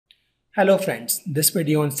Hello friends, this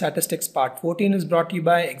video on statistics part 14 is brought to you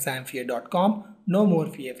by examfear.com. No more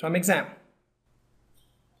fear from exam.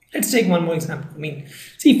 Let's take one more example.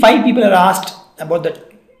 See, 5 people are asked about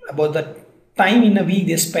the time in a week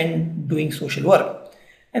they spend doing social work,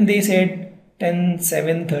 and they said 10,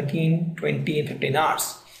 7, 13, 20 and 15 hours.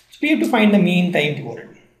 So we have to find the mean time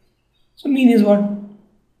devoted. So mean is what?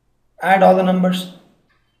 Add all the numbers.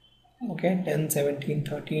 Okay, 10, 17,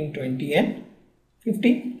 13, 20 and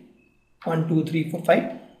 15. 1, 2, 3, 4,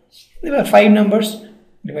 5. There were 5 numbers.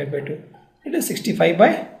 Divide by 2. It is 65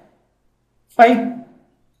 by 5.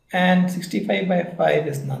 And 65 by 5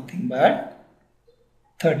 is nothing but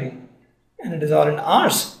 30. And it is all in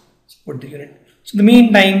hours. So put the unit. So the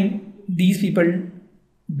mean time these people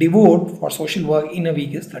devote for social work in a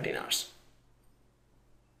week is 13 hours.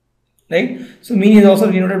 Right? So mean is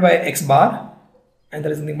also denoted by x bar. And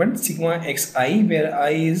there is nothing but sigma xi, where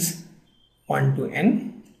I is 1 to n.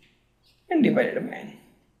 And divided by n.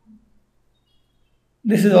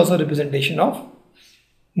 This is also representation of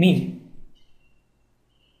mean.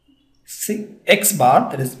 X bar,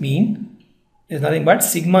 that is mean, is nothing but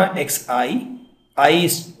sigma xi. I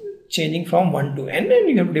is changing from 1 to n, and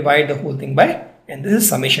you have to divide the whole thing by n. This is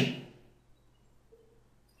summation.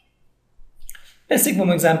 Let's take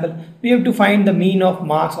one example. We have to find the mean of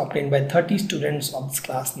marks obtained by 30 students of this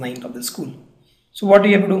class 9th of the school. So what do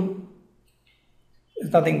you have to do?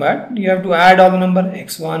 It's nothing but you have to add all the number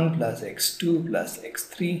x1 plus x2 plus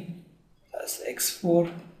x3 plus x4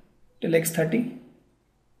 till x30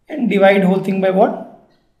 and divide whole thing by what?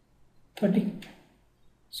 30.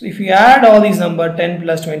 So if you add all these numbers, 10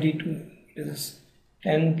 plus 22 is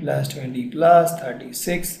 10 plus 20 plus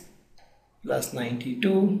 36 plus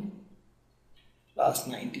 92 plus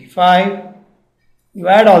 95. You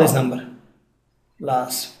add all this number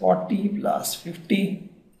plus 40 plus 50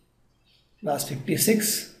 plus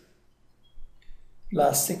 56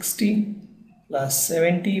 plus 60 plus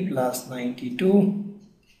 70 plus 92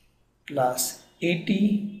 plus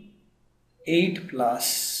 88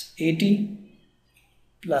 plus 80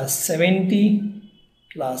 plus 70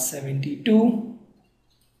 plus 72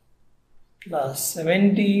 plus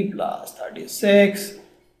 70 plus 36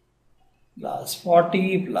 plus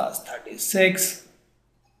 40 plus 36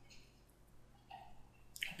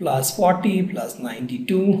 plus 40 plus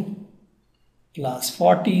 92 plus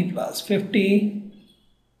 40 plus 50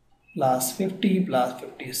 plus 50 plus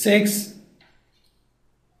 56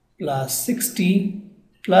 plus 60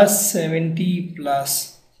 plus 70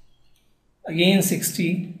 plus again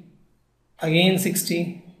 60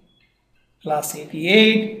 plus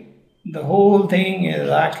 88. The whole thing is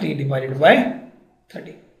actually divided by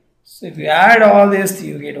 30. So if you add all this,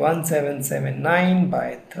 you get 1779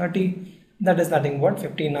 by 30. That is nothing but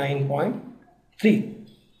 59.3.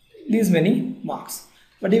 These many marks.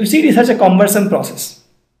 But you see, it is such a cumbersome process.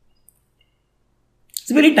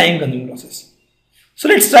 It's a very time consuming process. So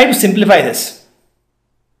let's try to simplify this.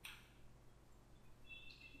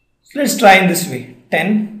 So let's try in this way.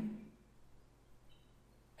 10.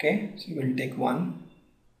 Okay, so we will take 1.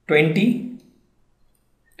 20.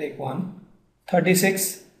 Take 1.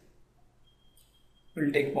 36. We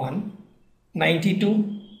will take 1.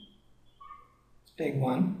 92. Take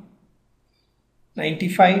 1.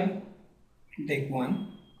 95, take 1,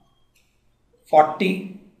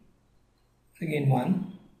 40, again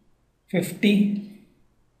 1, 50,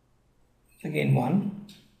 again 1,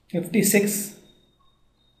 56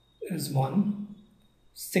 is 1,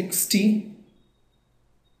 60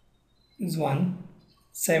 is 1,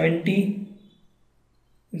 70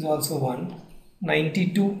 is also 1,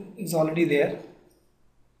 92 is already there,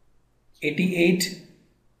 88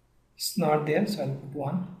 is not there, so I'll put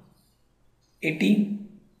 1. 80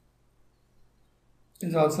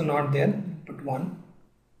 is also not there, put 1.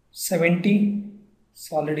 70 is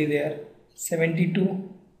already there.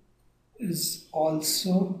 72 is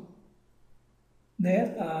also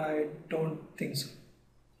there. I don't think so.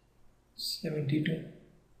 72,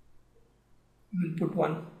 we'll put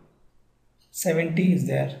 1. 70 is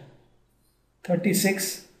there.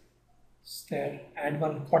 36 is there. Add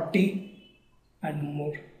 1. 40, add one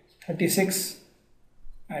more. 36,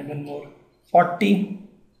 add one more. 40,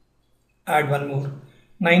 add one more.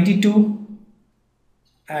 92,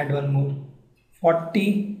 add one more.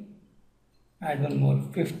 40, add one more.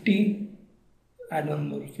 50, add one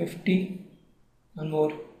more. 50, one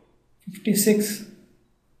more. 56,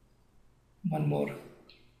 one more.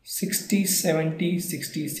 60, 70,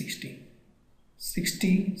 60, 60.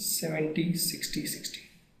 60, 70, 60, 60.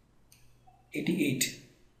 88.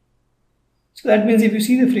 So that means if you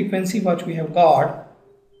see the frequency what we have got,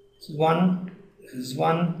 this is 1, this is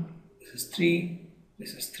 1, this is 3,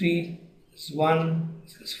 this is 3, this is 1,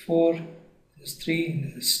 this is 4, this is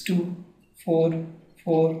 3, this is 2, 4,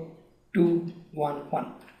 4, 2, 1,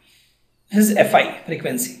 1. This is Fi,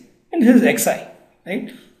 frequency, and this is Xi,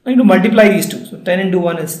 right? I need to multiply these two. So 10 into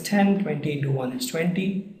 1 is 10, 20 into 1 is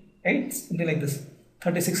 20, right? Something like this.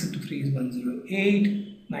 36 into 3 is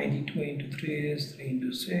 108, 92 into 3 is 3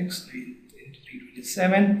 into 6, 9 into 3 is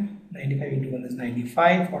 7, 95 into 1 is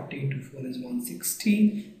 95, 40 into 4 is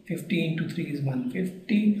 160, 50 into 3 is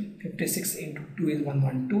 150, 56 into 2 is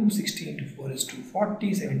 112, 60 into 4 is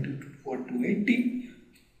 240, 70 into 4 280,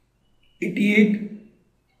 88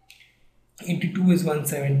 into 2 is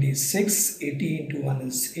 176, 80 into 1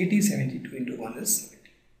 is 80, 72 into 1 is 70.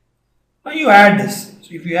 Now you add this. So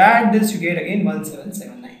if you add this, you get again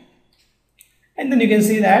 1779. And then you can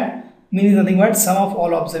say that mean is nothing but sum of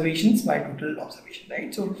all observations by total observation,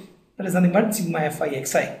 right? So that is nothing but sigma Fi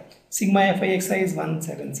Xi. Sigma Fi Xi is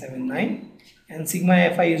 1779, and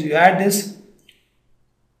sigma Fi is, you add this,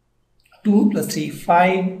 2 plus 3,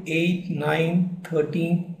 5, 8, 9,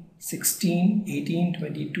 13, 16, 18,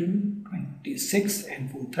 22, 26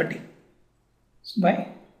 and 4, 30. So by 30.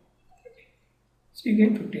 So you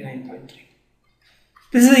get 59.3.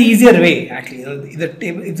 This is an easier way actually. You know,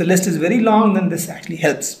 if the list is very long, then this actually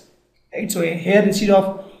helps. Right? So here, instead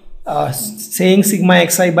of saying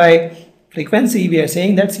sigma Xi by frequency, we are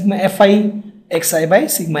saying that sigma Fi Xi by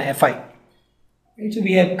sigma Fi. Right? So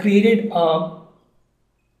we have created a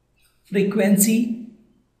frequency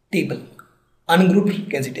table, ungrouped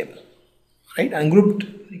frequency table, right? Ungrouped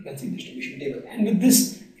frequency distribution table. And with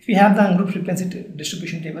this, if you have the ungrouped frequency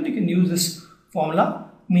distribution table, you can use this formula.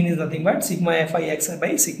 Mean is nothing but sigma Fi Xi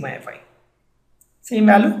by sigma Fi. Same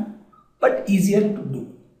value, but easier to do.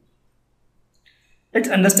 Let's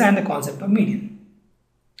understand the concept of median.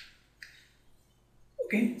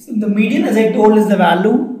 Okay, so the median, as I told, is the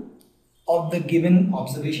value of the given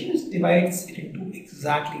observation. It divides it into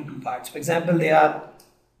exactly two parts. For example, there are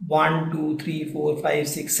 1, 2, 3, 4, 5,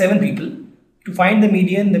 6, 7 people. To find the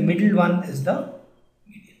median, the middle one is the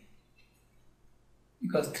median.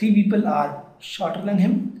 Because 3 people are shorter than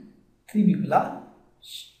him, 3 people are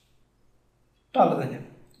taller than him.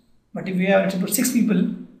 But if you have, let's suppose, 6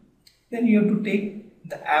 people, then you have to take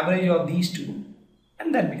the average of these two,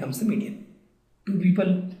 and that becomes the median. 2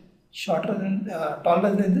 people shorter than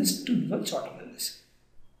taller than this, 2 people shorter than this,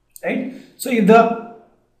 right? So if the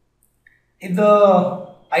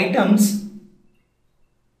items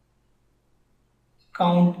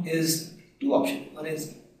count is 2 options, one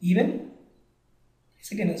is even,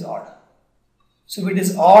 second is odd. So if it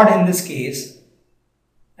is odd in this case,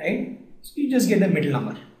 right, so you just get the middle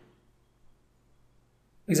number.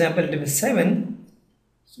 For example, if it is 7,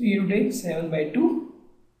 so you take 7 by 2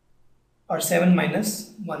 or 7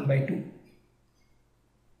 minus 1 by 2.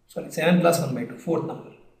 Sorry, 7 plus 1 by 2, fourth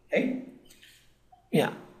number, right?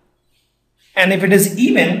 Yeah. And if it is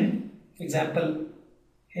even, for example,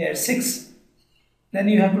 here 6, then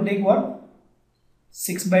you have to take what?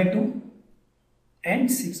 6 by 2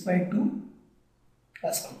 and 6 by 2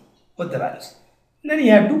 plus 1, both the values. And then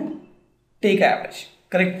you have to take average,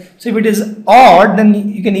 correct? So if it is odd, then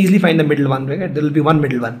you can easily find the middle one, right? There will be one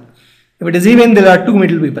middle one. If it is even, there are 2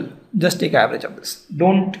 middle people. Just take average of this.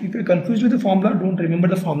 Don't, if you're confused with the formula, don't remember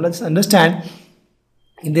the formula. Just understand,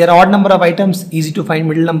 if there are odd number of items, easy to find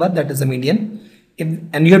middle number, that is the median.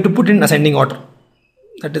 And you have to put in ascending order.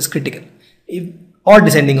 That is critical. Or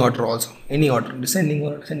descending order also. Any order, descending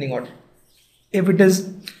or ascending order. If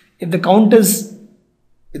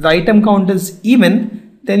the item count is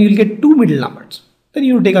even, then you will get 2 middle numbers. Then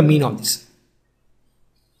you will take a mean of this.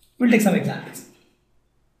 We'll take some examples.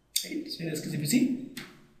 Right? So in this case, if you see,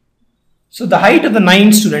 so the height of the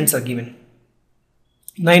 9 students are given.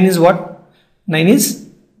 9 is what? 9 is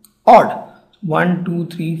odd. 1, 2,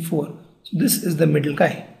 3, 4. So this is the middle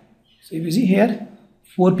guy. So if you see here,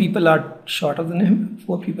 4 people are shorter than him,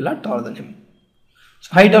 4 people are taller than him.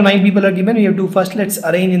 So height of 9 people are given. We have to first, let's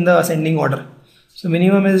arrange in the ascending order. So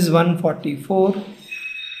minimum is 144,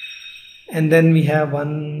 and then we have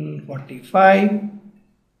 145.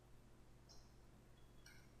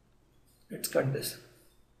 Let's cut this.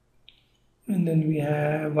 And then we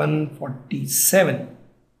have 147,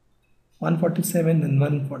 147, then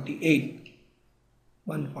 148,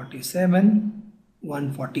 147,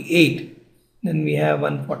 148. Then we have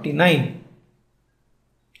 149,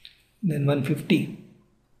 then 150,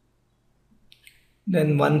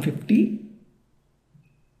 then 150.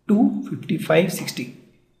 55, 60,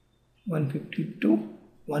 152,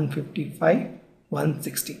 155,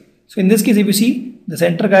 160. So in this case, if you see, the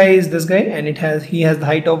center guy is this guy, and he has the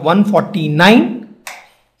height of 149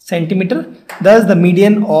 centimeter. Thus the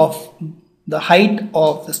median of the height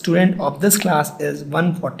of the student of this class is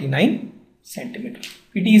 149 centimeters.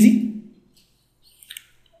 Pretty easy,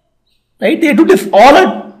 right? They do all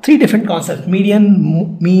are three different concepts: median,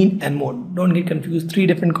 mean, and mode. Don't get confused. Three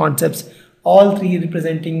different concepts, all three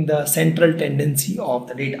representing the central tendency of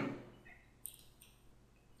the data.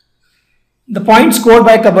 The points scored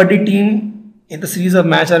by Kabaddi team in the series of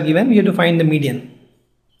match are given. We have to find the median.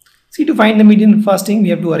 See, to find the median, first thing we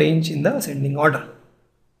have to arrange in the ascending order.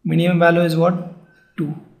 Minimum value is what?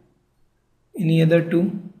 2. Any other 2?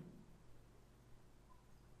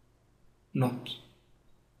 No.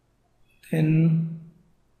 Then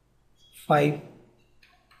 5.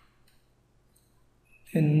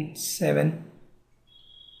 Then 7.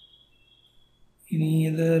 Any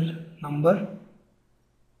other number?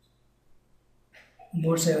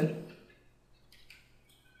 More 7.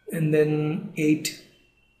 And then 8.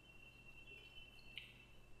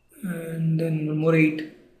 And then one more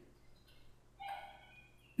 8.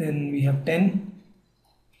 Then we have 10.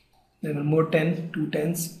 Then one more 10, 2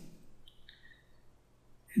 10s.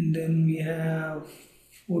 And then we have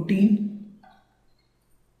 14.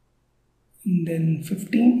 And then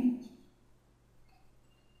 15.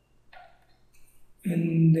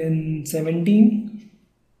 And then 17.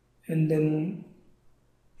 And then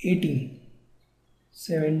 18.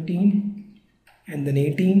 17. And then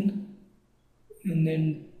 18. And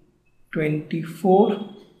then 24,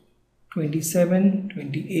 27,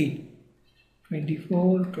 28,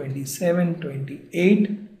 24, 27, 28,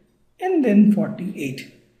 and then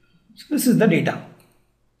 48. So this is the data.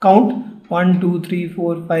 Count 1, 2, 3,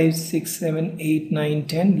 4, 5, 6, 7, 8, 9,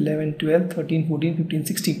 10, 11, 12, 13, 14, 15,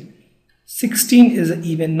 16. 16 is an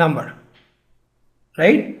even number,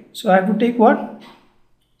 right? So I have to take what?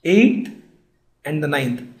 8th and the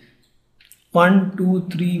 9th. 1, 2,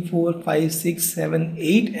 3, 4, 5, 6, 7,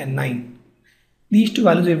 8 and 9. These two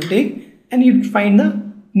values you have to take and you have to find the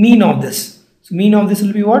mean of this. So mean of this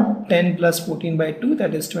will be what? 10 plus 14 by 2,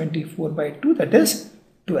 that is 24 by 2, that is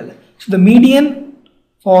 12. So the median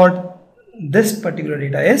for this particular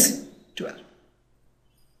data is 12.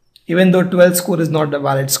 Even though 12 score is not a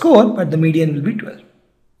valid score, but the median will be 12.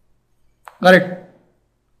 Got it?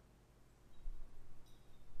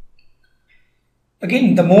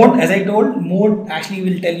 Again, the mode, as I told, mode actually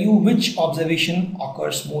will tell you which observation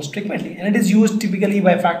occurs most frequently, and it is used typically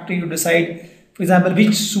by factory to decide, for example,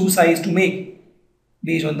 which shoe size to make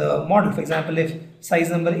based on the model. For example, if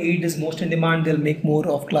size number 8 is most in demand, they'll make more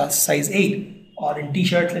of class size 8. Or in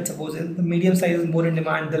t-shirts, let's suppose if the medium size is more in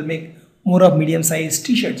demand, they'll make more of medium size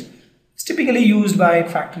t-shirts. It's typically used by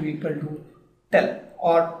factory people to tell,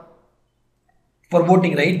 or for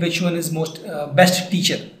voting, right? Which one is most best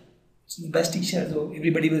teacher. So the best teacher, so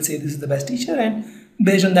everybody will say this is the best teacher, and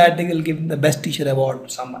based on that they will give the best teacher award to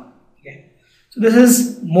someone. Okay, so this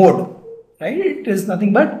is mode, right? It is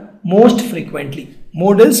nothing but most frequently.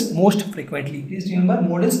 Mode is most frequently. Please remember,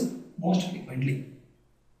 mode is most frequently.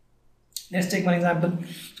 Let's take one example.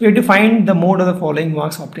 So we have to find the mode of the following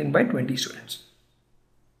marks obtained by 20 students.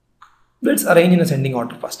 Let's arrange in ascending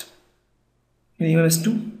order first. Minimum is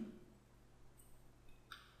 2.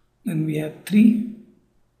 Then we have 3.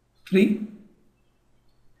 3.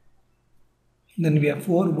 Then we have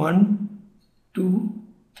 4, 1, 2,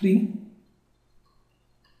 3.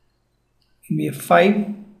 We have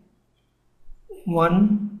 5,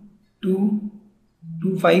 1, 2, 2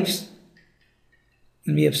 5s.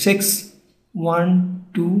 Then we have 6, 1,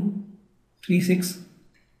 2, 3 6.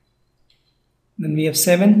 Then we have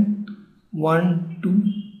 7, 1, 2,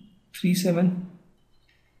 3 7.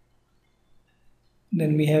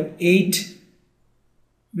 Then we have 8.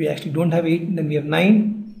 We actually don't have 8. Then we have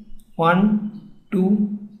 9, 1,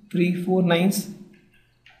 2, 3, 4 9s.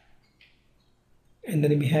 And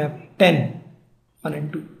then we have 10, 1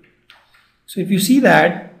 and 2. So if you see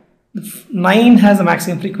that the 9 has a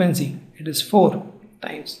maximum frequency, it is 4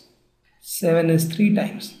 times, 7 is 3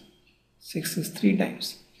 times, 6 is 3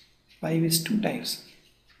 times, 5 is 2 times,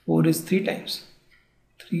 4 is 3 times,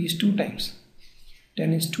 3 is 2 times,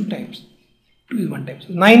 10 is 2 times, 2 is 1 time.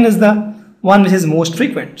 So 9 is the one which is most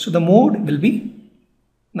frequent. So the mode will be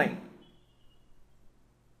 9.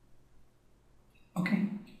 Okay.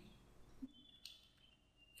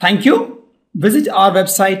 Thank you. Visit our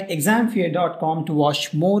website examfear.com to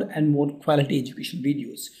watch more and more quality education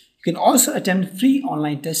videos. You can also attempt free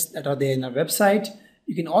online tests that are there in our website.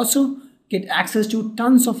 You can also get access to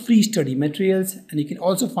tons of free study materials, and you can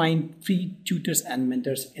also find free tutors and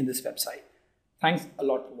mentors in this website. Thanks a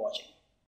lot for watching.